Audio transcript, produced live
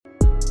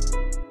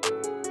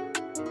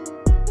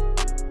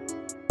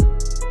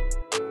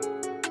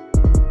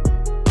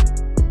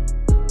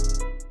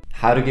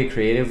How to get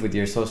creative with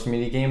your social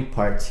media game,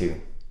 part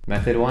 2.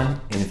 Method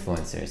 1,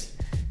 influencers.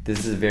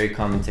 This is a very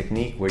common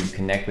technique where you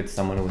connect with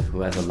someone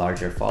who has a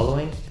larger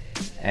following,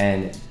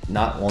 and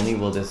not only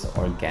will this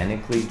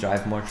organically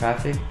drive more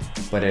traffic,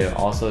 but it'll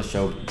also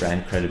show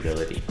brand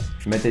credibility.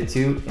 Method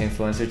 2,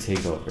 influencer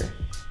takeover.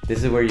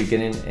 This is where you get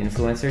an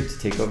influencer to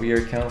take over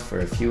your account for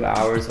a few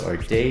hours or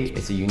a day.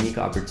 It's a unique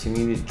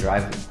opportunity to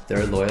drive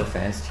their loyal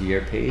fans to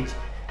your page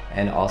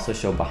and also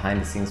show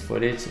behind the scenes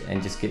footage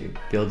and just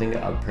building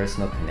a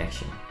personal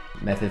connection.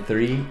 Method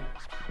 3,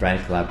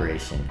 brand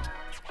collaboration.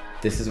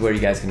 This is where you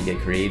guys can get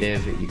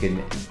creative. You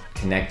can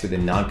connect with a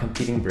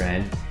non-competing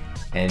brand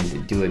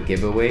and do a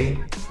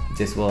giveaway.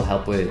 This will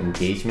help with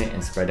engagement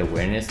and spread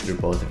awareness through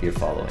both of your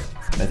following.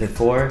 Method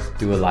 4,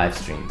 do a live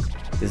stream.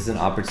 This is an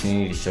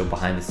opportunity to show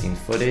behind the scenes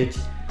footage,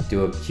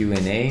 do a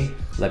Q&A,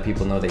 let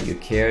people know that you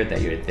care,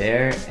 that you're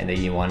there, and that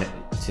you want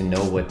to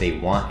know what they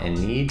want and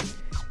need.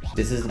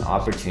 This is an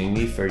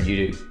opportunity for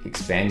you to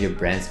expand your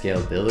brand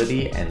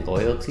scalability and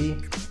loyalty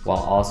while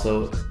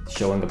also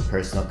showing a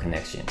personal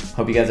connection.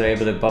 Hope you guys are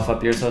able to buff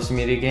up your social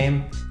media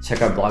game.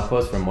 Check our blog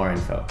post for more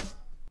info.